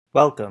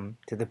Welcome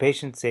to the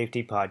Patient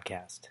Safety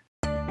Podcast.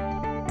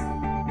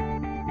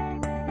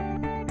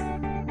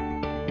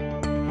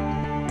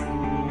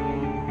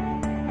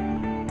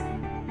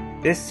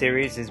 This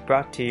series is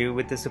brought to you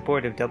with the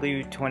support of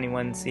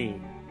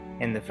W21C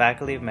and the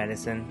Faculty of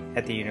Medicine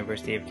at the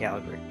University of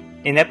Calgary.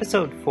 In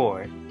Episode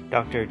 4,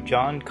 Dr.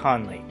 John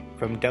Conley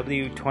from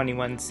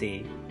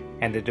W21C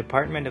and the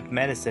Department of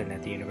Medicine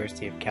at the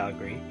University of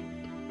Calgary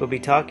will be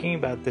talking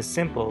about the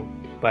simple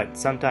but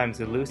sometimes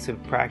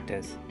elusive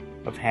practice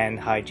of hand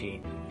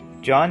hygiene.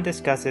 John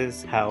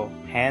discusses how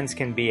hands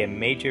can be a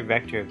major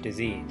vector of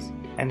disease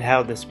and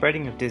how the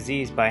spreading of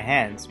disease by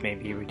hands may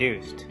be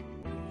reduced.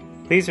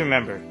 Please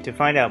remember to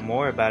find out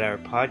more about our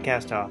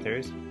podcast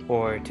authors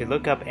or to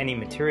look up any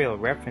material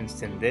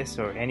referenced in this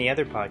or any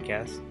other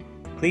podcast,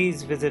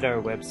 please visit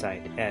our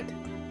website at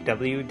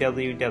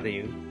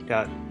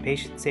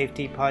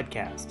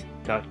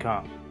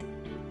www.patientsafetypodcast.com.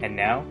 And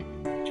now,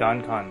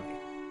 John Conley.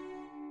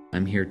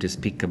 I'm here to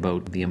speak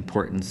about the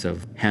importance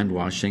of hand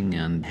washing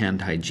and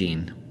hand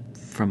hygiene.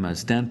 From a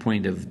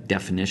standpoint of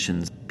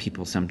definitions,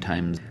 people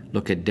sometimes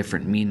look at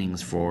different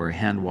meanings for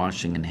hand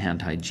washing and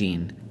hand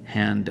hygiene.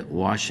 Hand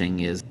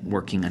washing is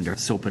working under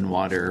soap and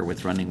water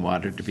with running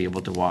water to be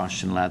able to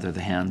wash and lather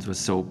the hands with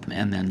soap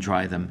and then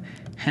dry them.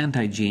 Hand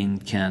hygiene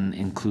can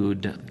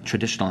include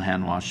traditional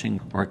hand washing,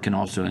 or it can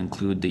also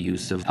include the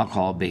use of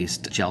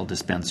alcohol-based gel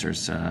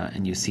dispensers,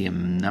 and you see a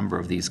number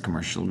of these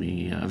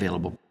commercially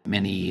available.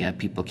 Many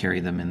people carry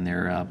them in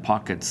their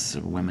pockets,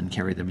 women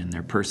carry them in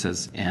their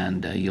purses,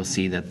 and you'll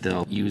see that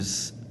they'll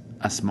use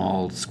a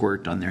small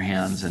squirt on their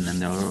hands and then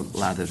they'll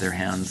lather their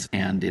hands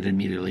and it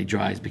immediately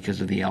dries because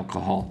of the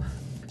alcohol.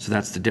 So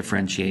that's to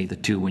differentiate the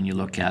two when you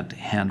look at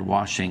hand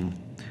washing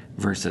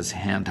versus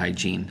hand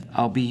hygiene.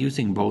 I'll be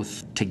using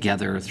both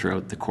together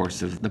throughout the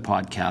course of the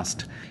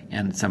podcast,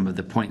 and some of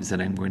the points that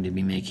I'm going to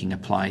be making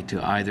apply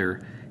to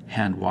either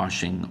hand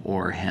washing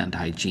or hand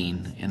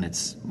hygiene in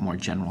its more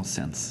general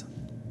sense.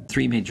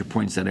 Three major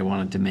points that I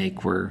wanted to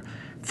make were,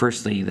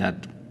 firstly,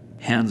 that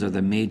hands are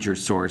the major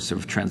source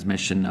of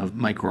transmission of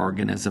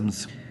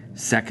microorganisms.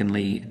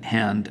 Secondly,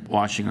 hand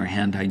washing or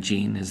hand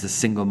hygiene is the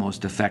single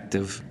most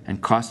effective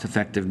and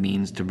cost-effective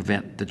means to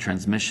prevent the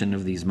transmission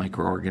of these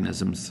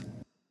microorganisms.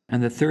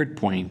 And the third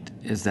point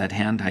is that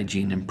hand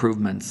hygiene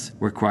improvements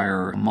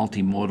require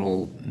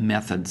multimodal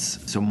methods,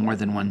 so more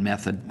than one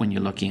method when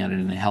you're looking at it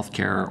in a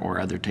healthcare or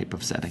other type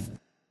of setting.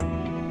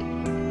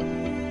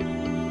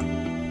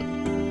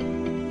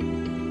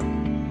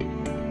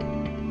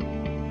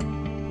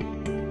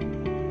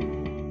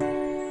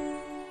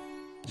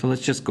 So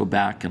let's just go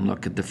back and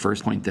look at the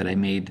first point that I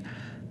made,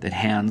 that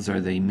hands are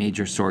the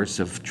major source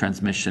of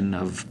transmission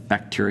of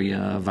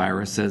bacteria,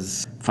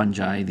 viruses,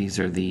 fungi. These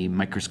are the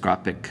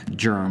microscopic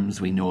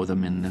germs, we know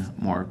them in the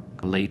more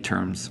lay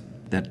terms,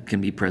 that can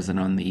be present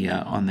on the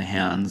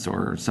hands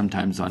or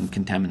sometimes on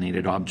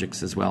contaminated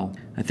objects as well.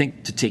 I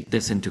think to take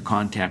this into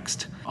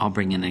context, I'll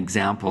bring an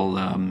example.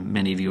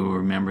 Many of you will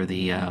remember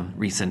the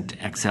recent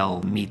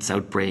XL Meats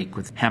outbreak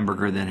with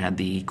hamburger that had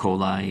the E.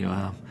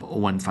 coli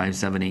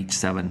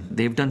 0157H7.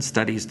 They've done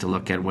studies to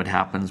look at what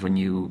happens when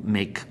you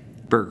make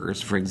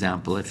burgers, for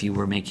example. If you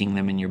were making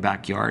them in your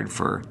backyard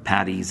for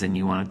patties and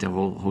you wanted to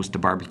host a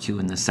barbecue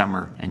in the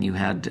summer and you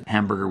had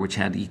hamburger which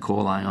had E.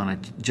 coli on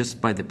it,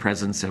 just by the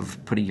presence of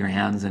putting your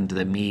hands into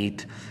the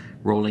meat,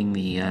 rolling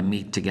the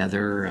meat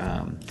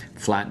together,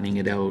 flattening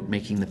it out,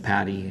 making the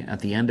patty,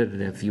 at the end of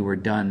it, if you were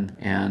done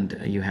and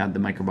you had the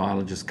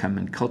microbiologist come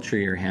and culture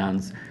your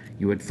hands,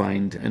 you would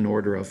find an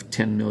order of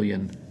 10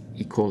 million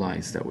E.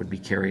 coli's that would be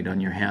carried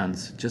on your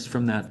hands just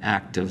from that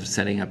act of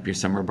setting up your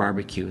summer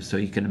barbecue. So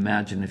you can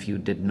imagine if you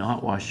did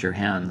not wash your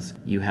hands,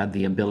 you had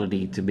the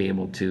ability to be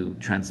able to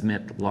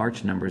transmit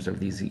large numbers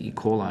of these E.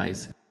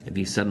 coli's. If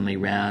you suddenly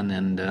ran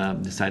and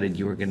decided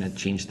you were going to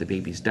change the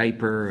baby's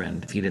diaper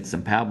and feed it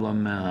some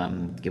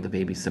pablum, give the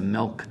baby some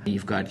milk,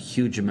 you've got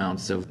huge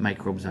amounts of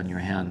microbes on your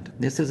hand.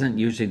 This isn't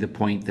usually the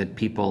point that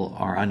people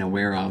are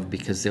unaware of,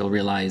 because they'll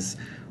realize,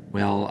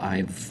 well,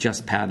 I've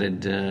just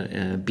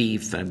patted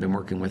beef, I've been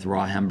working with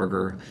raw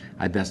hamburger,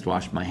 I best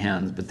wash my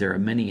hands. But there are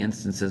many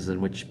instances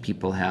in which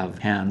people have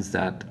hands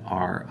that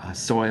are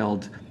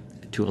soiled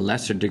to a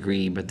lesser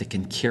degree, but they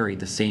can carry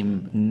the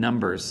same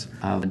numbers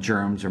of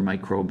germs or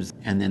microbes,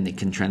 and then they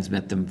can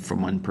transmit them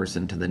from one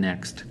person to the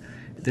next.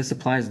 This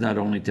applies not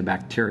only to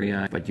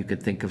bacteria, but you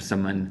could think of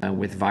someone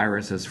with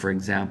viruses, for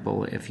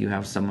example. If you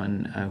have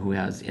someone who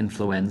has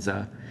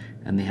influenza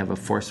and they have a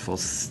forceful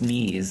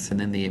sneeze, and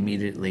then they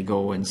immediately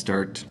go and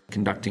start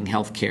conducting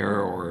healthcare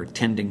or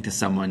tending to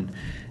someone,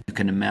 you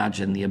can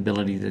imagine the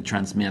ability to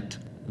transmit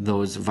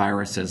those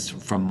viruses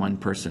from one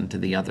person to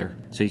the other.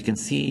 So you can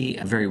see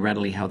very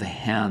readily how the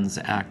hands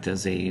act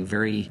as a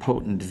very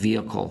potent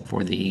vehicle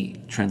for the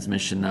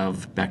transmission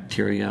of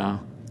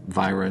bacteria,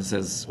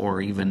 viruses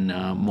or even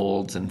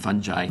molds and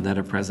fungi that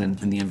are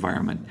present in the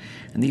environment.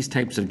 And these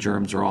types of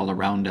germs are all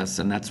around us,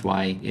 and that's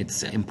why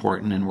it's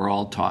important, and we're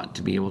all taught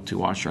to be able to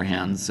wash our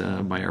hands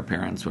by our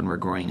parents when we're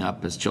growing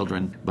up as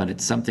children. But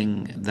it's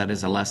something that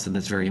is a lesson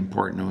that's very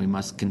important, and we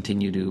must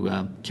continue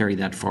to carry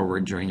that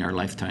forward during our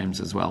lifetimes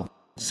as well.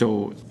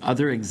 So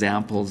other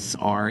examples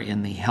are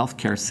in the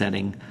healthcare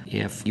setting.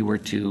 If you were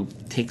to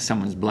take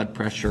someone's blood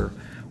pressure,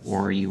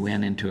 or you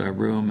went into a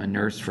room, a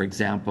nurse, for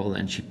example,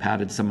 and she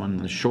patted someone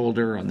on the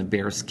shoulder, on the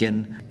bare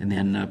skin, and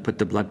then put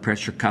the blood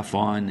pressure cuff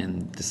on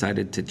and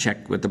decided to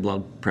check what the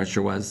blood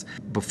pressure was.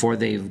 Before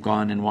they've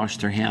gone and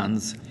washed their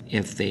hands,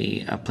 if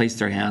they place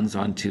their hands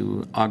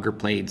onto agar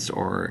plates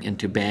or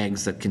into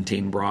bags that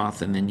contain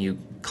broth, and then you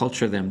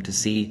culture them to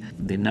see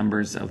the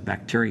numbers of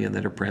bacteria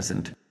that are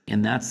present.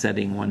 In that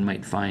setting, one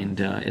might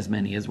find as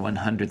many as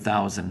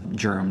 100,000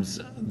 germs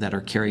that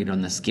are carried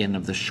on the skin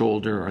of the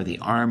shoulder or the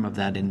arm of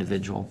that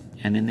individual.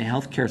 And in the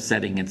healthcare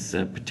setting, it's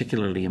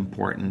particularly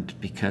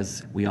important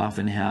because we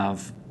often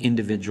have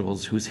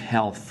individuals whose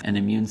health and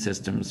immune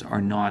systems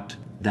are not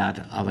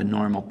that of a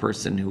normal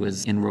person who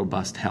is in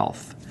robust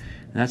health.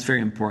 And that's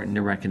very important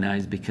to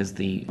recognize because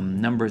the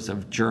numbers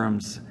of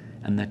germs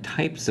and the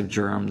types of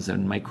germs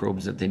and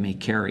microbes that they may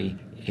carry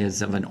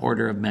is of an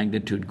order of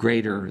magnitude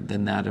greater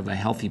than that of a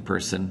healthy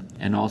person.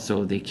 And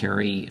also they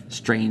carry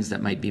strains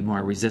that might be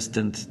more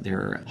resistant.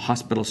 They're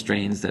hospital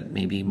strains that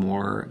may be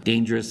more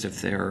dangerous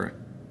if they're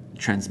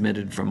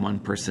transmitted from one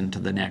person to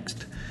the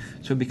next.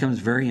 So it becomes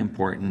very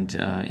important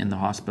in the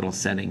hospital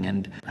setting,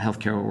 and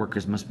healthcare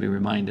workers must be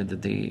reminded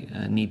that they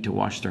need to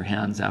wash their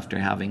hands after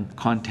having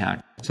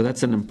contact. So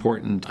that's an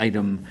important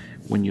item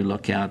when you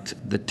look at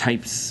the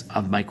types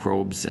of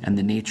microbes and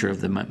the nature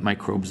of the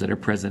microbes that are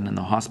present in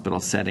the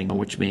hospital setting,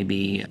 which may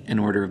be an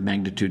order of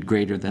magnitude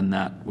greater than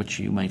that which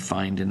you might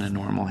find in a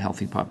normal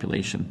healthy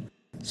population.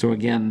 So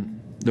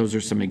again, those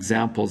are some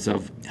examples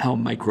of how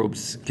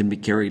microbes can be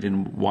carried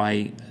and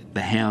why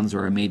the hands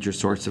are a major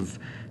source of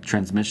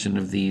transmission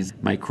of these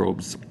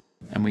microbes.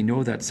 And we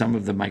know that some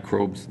of the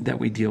microbes that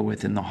we deal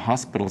with in the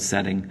hospital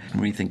setting,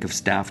 when we think of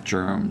staph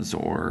germs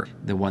or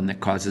the one that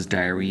causes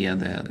diarrhea,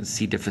 the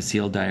C.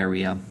 difficile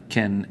diarrhea,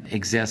 can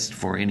exist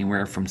for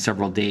anywhere from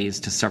several days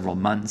to several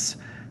months,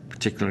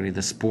 particularly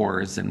the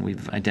spores. And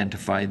we've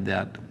identified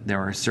that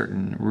there are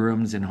certain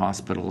rooms in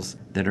hospitals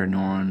that are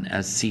known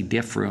as C.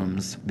 diff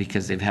rooms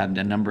because they've had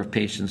a number of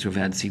patients who've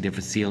had C.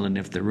 difficile, and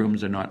if the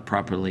rooms are not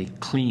properly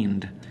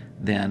cleaned,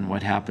 then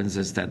what happens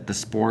is that the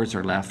spores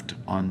are left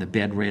on the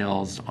bed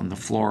rails, on the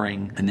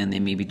flooring, and then they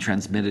may be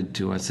transmitted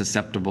to a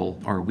susceptible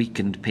or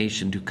weakened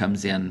patient who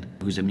comes in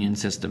whose immune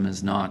system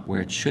is not where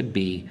it should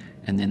be,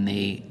 and then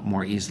they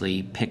more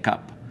easily pick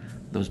up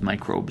those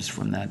microbes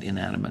from that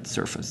inanimate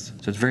surface.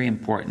 So it's very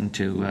important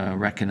to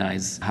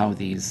recognize how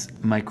these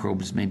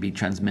microbes may be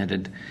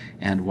transmitted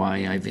and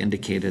why I've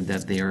indicated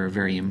that they are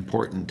very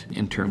important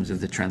in terms of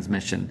the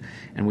transmission.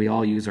 And we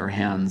all use our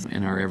hands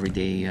in our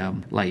everyday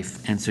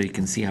life, and so you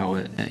can see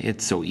how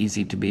it's so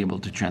easy to be able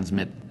to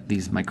transmit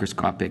these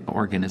microscopic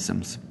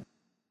organisms.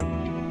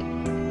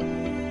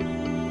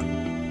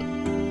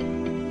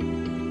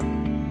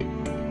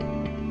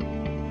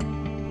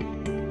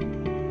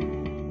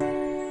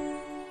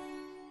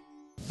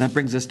 That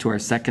brings us to our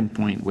second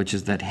point, which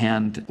is that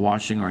hand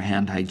washing or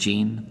hand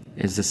hygiene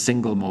is the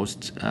single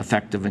most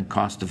effective and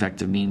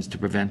cost-effective means to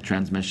prevent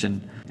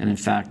transmission. And in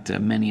fact,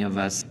 many of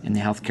us in the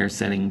healthcare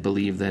setting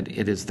believe that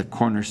it is the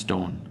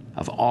cornerstone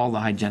of all the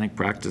hygienic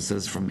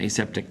practices, from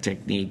aseptic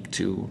technique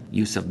to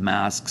use of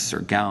masks or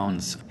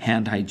gowns.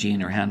 Hand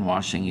hygiene or hand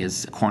washing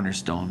is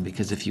cornerstone,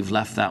 because if you've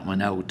left that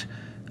one out,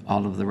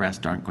 all of the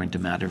rest aren't going to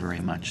matter very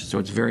much. So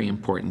it's very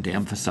important to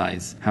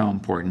emphasize how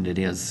important it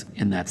is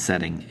in that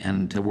setting.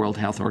 And the World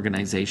Health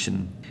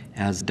Organization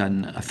has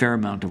done a fair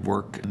amount of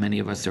work. Many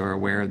of us are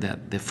aware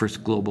that the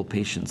first Global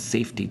Patient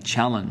Safety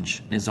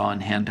Challenge is on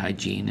hand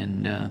hygiene,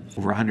 and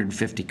over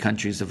 150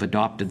 countries have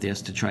adopted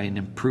this to try and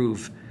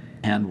improve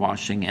hand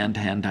washing and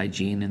hand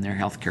hygiene in their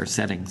healthcare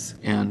settings.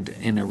 And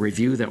in a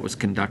review that was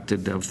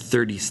conducted of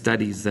 30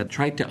 studies that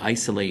tried to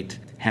isolate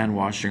hand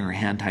washing or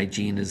hand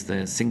hygiene as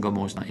the single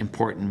most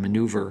important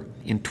maneuver,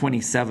 in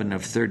 27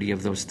 of 30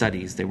 of those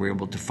studies, they were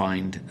able to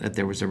find that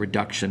there was a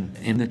reduction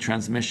in the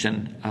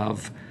transmission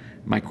of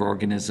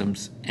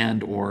microorganisms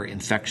and or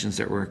infections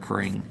that were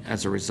occurring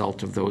as a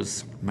result of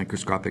those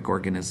microscopic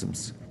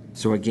organisms.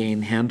 So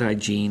again, hand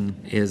hygiene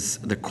is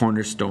the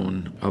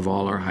cornerstone of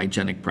all our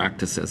hygienic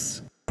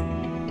practices.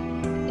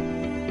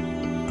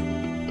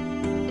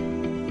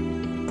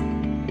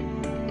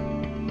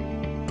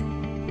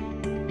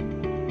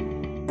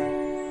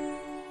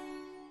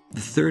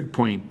 The third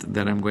point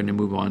that I'm going to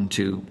move on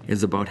to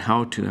is about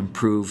how to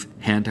improve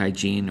hand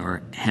hygiene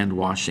or hand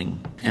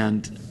washing.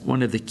 And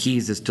one of the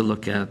keys is to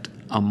look at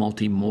a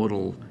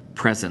multimodal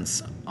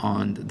presence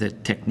on the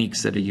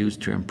techniques that are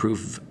used to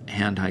improve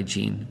hand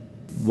hygiene.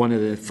 One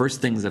of the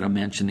first things that I'll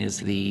mention is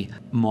the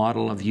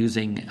model of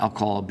using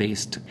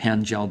alcohol-based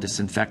hand gel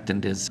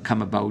disinfectant has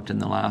come about in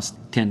the last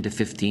 10 to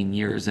 15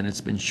 years, and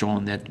it's been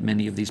shown that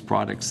many of these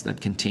products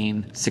that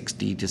contain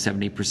 60 to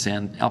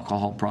 70%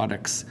 alcohol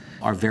products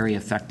are very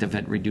effective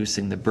at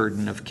reducing the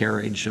burden of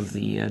carriage of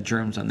the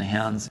germs on the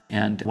hands,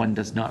 and one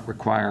does not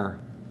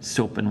require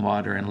soap and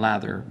water and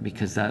lather,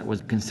 because that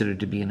was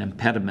considered to be an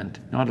impediment,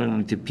 not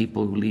only to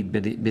people who lead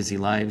busy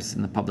lives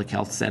in the public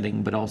health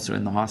setting, but also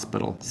in the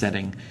hospital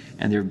setting.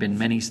 And there have been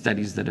many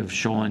studies that have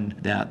shown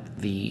that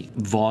the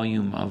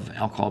volume of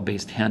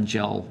alcohol-based hand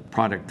gel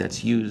product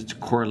that's used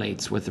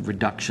correlates with the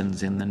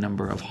reductions in the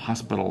number of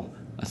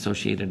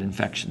hospital-associated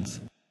infections.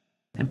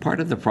 And part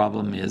of the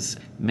problem is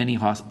many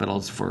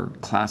hospitals, for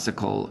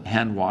classical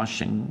hand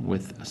washing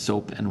with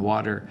soap and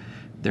water,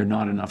 there are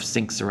not enough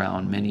sinks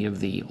around. Many of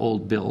the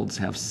old builds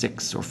have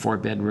 6 or 4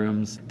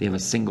 bedrooms. They have a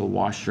single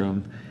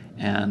washroom,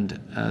 and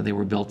they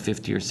were built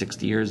 50 or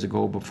 60 years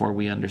ago before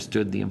we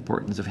understood the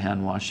importance of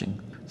hand washing.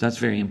 So that's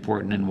very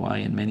important, and why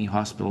in many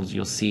hospitals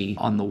you'll see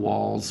on the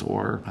walls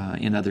or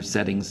in other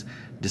settings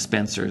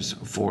dispensers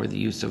for the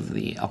use of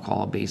the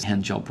alcohol-based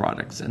hand gel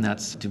products, and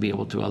that's to be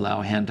able to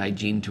allow hand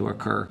hygiene to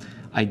occur.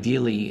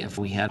 Ideally, if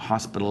we had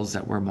hospitals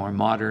that were more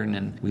modern,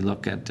 and we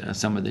look at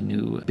some of the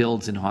new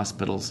builds in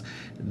hospitals,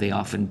 they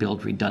often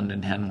build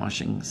redundant hand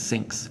washing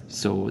sinks.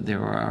 So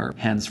there are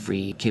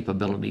hands-free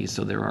capabilities.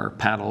 So there are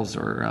paddles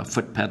or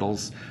foot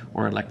pedals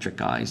or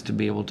electric eyes to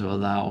be able to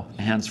allow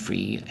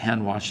hands-free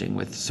hand washing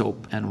with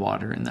soap and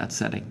water in that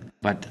setting.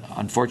 But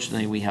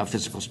unfortunately, we have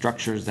physical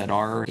structures that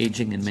are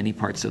aging in many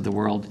parts of the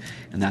world,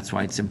 and that's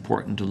why it's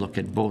important to look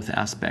at both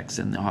aspects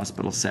in the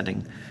hospital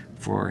setting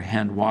for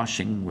hand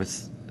washing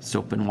with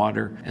soap and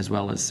water, as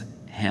well as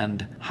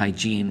hand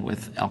hygiene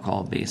with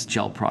alcohol-based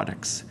gel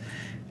products.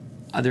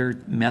 Other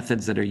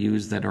methods that are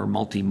used that are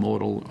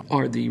multimodal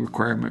are the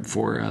requirement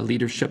for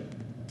leadership.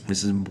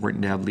 This is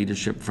important to have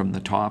leadership from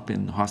the top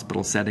in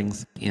hospital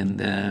settings. In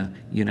the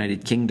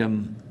United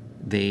Kingdom,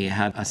 they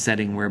had a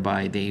setting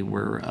whereby they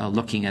were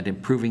looking at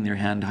improving their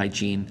hand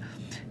hygiene,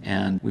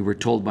 and we were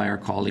told by our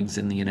colleagues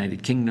in the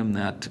United Kingdom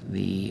that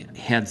the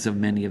heads of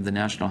many of the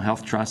National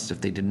Health Trusts,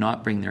 if they did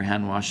not bring their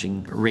hand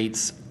washing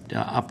rates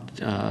up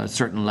a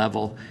certain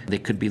level, they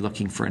could be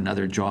looking for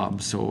another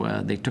job.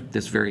 So they took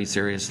this very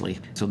seriously.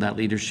 So that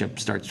leadership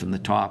starts from the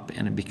top,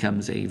 and it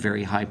becomes a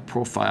very high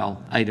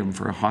profile item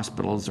for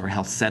hospitals or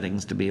health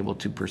settings to be able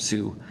to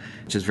pursue,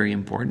 which is very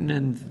important.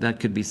 And that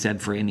could be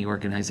said for any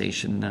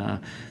organization,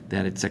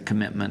 that it's a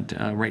commitment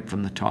right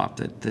from the top,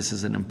 that this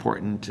is an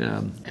important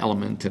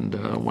element, and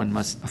one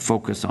must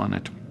focus on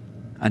it.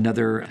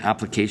 Another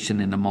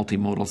application in a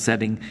multimodal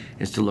setting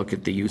is to look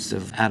at the use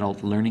of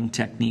adult learning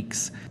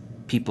techniques.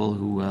 People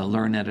who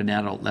learn at an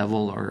adult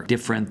level are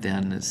different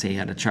than, say,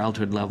 at a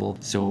childhood level.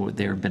 So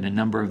there have been a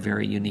number of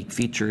very unique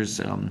features,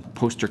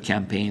 poster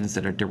campaigns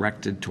that are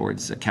directed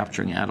towards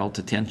capturing adult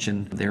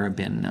attention. There have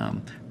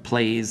been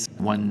plays.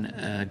 One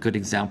good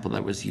example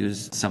that was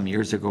used some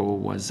years ago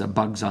was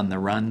Bugs on the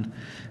Run.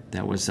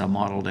 That was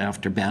modeled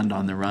after Band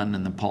on the Run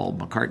and the Paul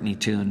McCartney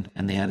tune.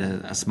 And they had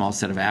a small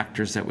set of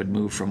actors that would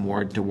move from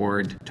ward to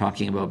ward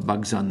talking about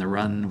bugs on the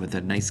run with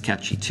a nice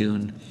catchy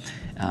tune.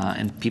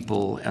 And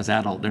people, as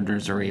adult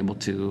learners, are able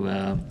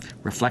to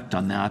reflect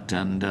on that,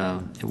 and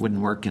it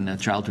wouldn't work in a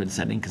childhood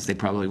setting because they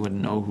probably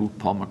wouldn't know who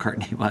Paul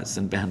McCartney was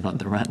and Band on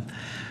the Run.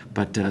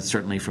 But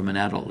certainly from an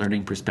adult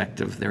learning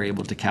perspective, they're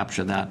able to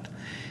capture that.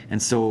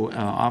 And so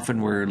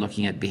often we're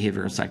looking at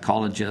behavioral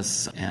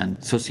psychologists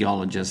and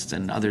sociologists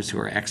and others who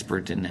are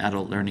expert in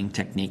adult learning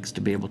techniques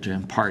to be able to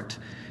impart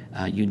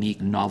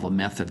unique, novel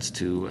methods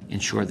to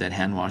ensure that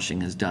hand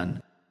washing is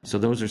done. So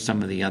those are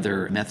some of the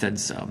other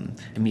methods.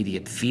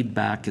 Immediate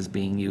feedback is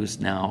being used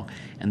now,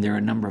 and there are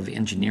a number of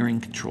engineering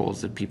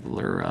controls that people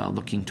are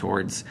looking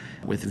towards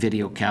with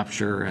video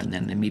capture and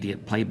then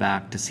immediate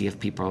playback to see if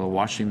people are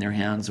washing their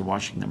hands and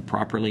washing them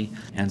properly.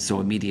 And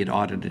so immediate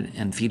audit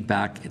and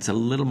feedback. It's a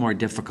little more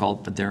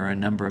difficult, but there are a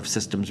number of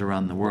systems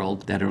around the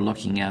world that are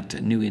looking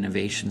at new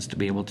innovations to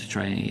be able to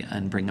try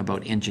and bring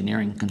about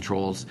engineering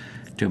controls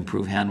to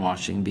improve hand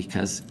washing,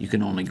 because you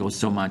can only go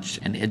so much,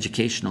 and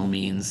educational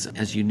means,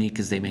 as unique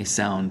as they may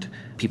sound,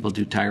 people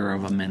do tire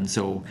of them, and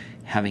so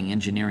having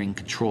engineering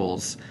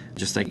controls,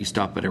 just like you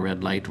stop at a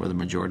red light, where the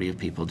majority of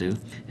people do,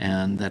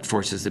 and that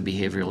forces the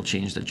behavioral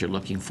change that you're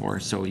looking for.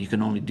 So you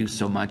can only do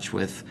so much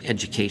with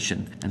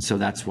education, and so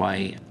that's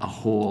why a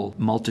whole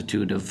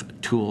multitude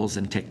of tools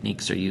and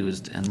techniques are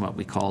used, and what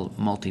we call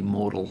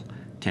multimodal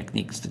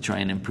techniques to try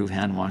and improve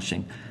hand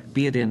washing,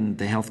 be it in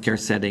the healthcare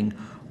setting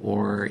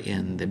or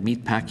in the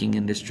meatpacking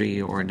industry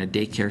or in a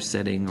daycare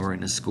setting or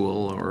in a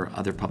school or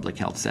other public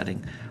health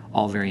setting.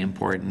 All very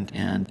important,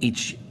 and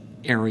each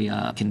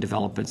area can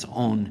develop its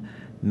own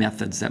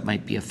methods that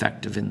might be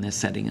effective in the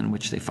setting in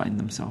which they find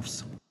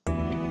themselves.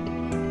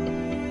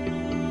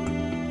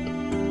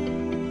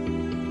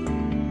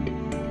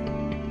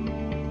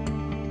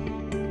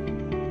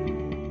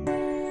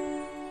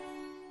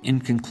 In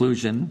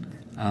conclusion,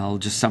 I'll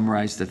just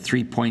summarize the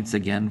 3 points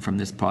again from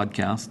this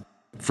podcast.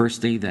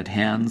 Firstly, that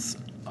hands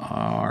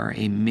are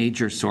a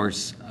major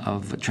source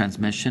of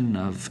transmission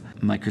of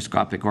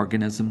microscopic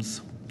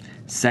organisms.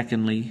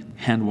 Secondly,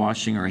 hand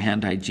washing or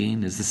hand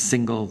hygiene is the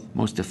single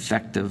most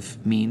effective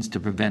means to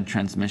prevent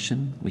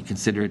transmission. We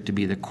consider it to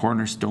be the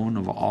cornerstone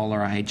of all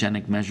our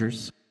hygienic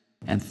measures.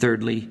 And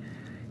thirdly,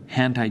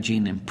 hand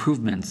hygiene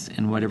improvements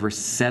in whatever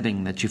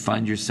setting that you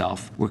find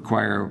yourself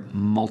require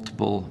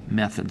multiple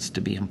methods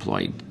to be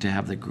employed to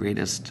have the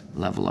greatest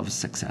level of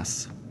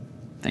success.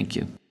 Thank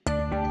you.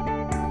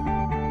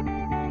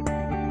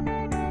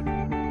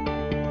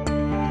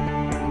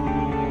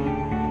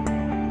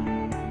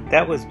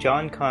 That was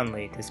John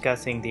Conley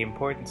discussing the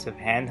importance of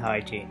hand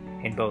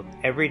hygiene in both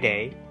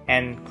everyday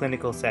and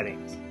clinical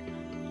settings.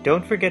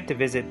 Don't forget to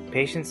visit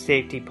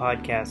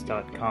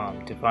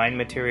PatientSafetyPodcast.com to find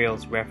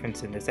materials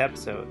referenced in this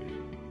episode.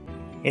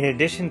 In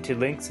addition to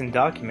links and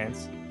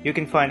documents, you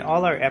can find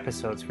all our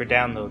episodes for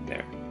download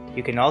there.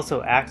 You can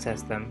also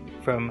access them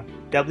from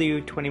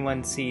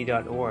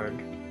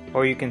w21c.org,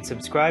 or you can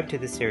subscribe to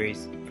the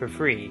series for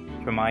free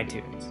from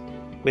iTunes.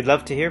 We'd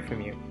love to hear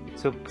from you,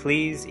 so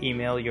please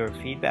email your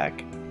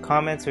feedback,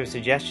 comments, or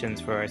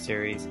suggestions for our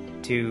series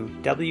to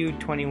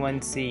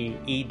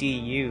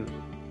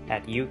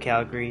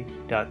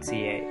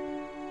w21cedu@ucalgary.ca.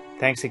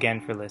 Thanks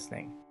again for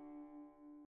listening.